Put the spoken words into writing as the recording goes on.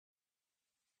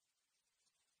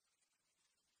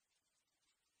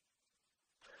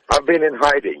I've been in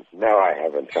hiding. No, I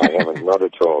haven't. Not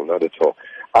at all. Not at all.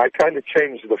 I kind of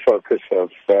changed the focus of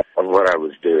what I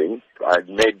was doing. I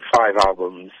made 5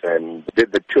 albums and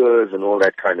did the tours and all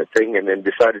that kind of thing, and then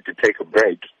decided to take a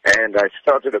break. And I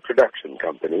started a production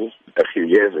company a few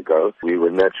years ago. We were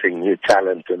nurturing new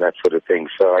talent and that sort of thing,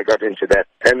 so I got into that.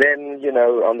 And then,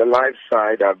 on the live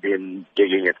side, I've been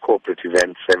gigging at corporate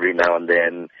events every now and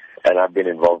then, and I've been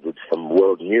involved with some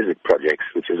world music projects,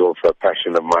 which is also a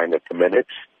passion of mine at the minute.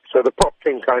 So the pop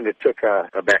thing kind of took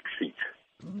a back seat.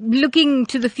 Looking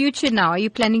to the future now, are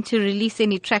you planning to release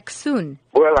any tracks soon?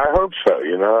 Well, I hope so,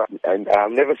 and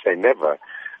I'll never say never,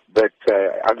 but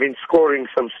I've been scoring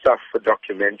some stuff for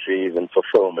documentaries and for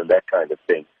film and that kind of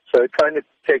thing. So it kind of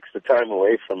takes the time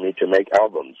away from me to make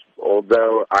albums,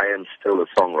 although I am still a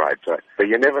songwriter. But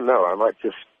you never know, I might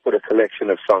just put a collection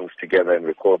of songs together and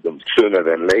record them sooner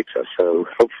than later. So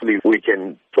hopefully we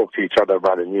can talk to each other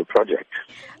about a new project.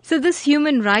 So this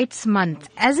Human Rights Month,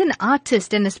 as an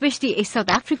artist and especially a South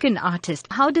African artist,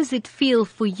 how does it feel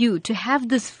for you to have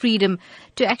this freedom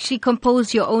to actually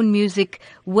compose your own music,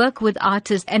 work with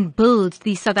artists and build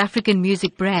the South African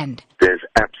music brand? There's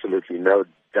absolutely no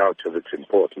doubt of its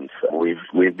importance. We've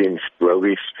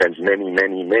spent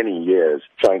many years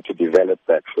trying to develop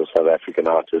that for South African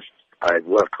artists. I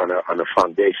work on a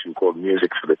foundation called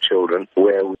Music for the Children,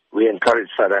 where we encourage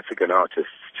South African artists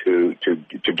to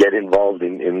get involved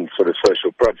in sort of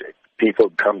social projects.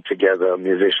 People come together,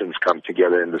 musicians come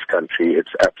together in this country.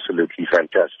 It's absolutely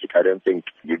fantastic. I don't think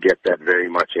you get that very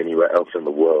much anywhere else in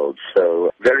the world.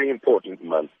 So very important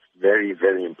month, very,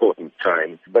 very important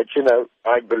time. But,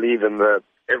 I believe in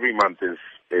every month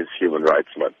is Human Rights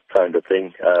Month kind of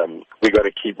thing. We got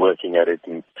to keep working at it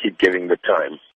and keep giving the time.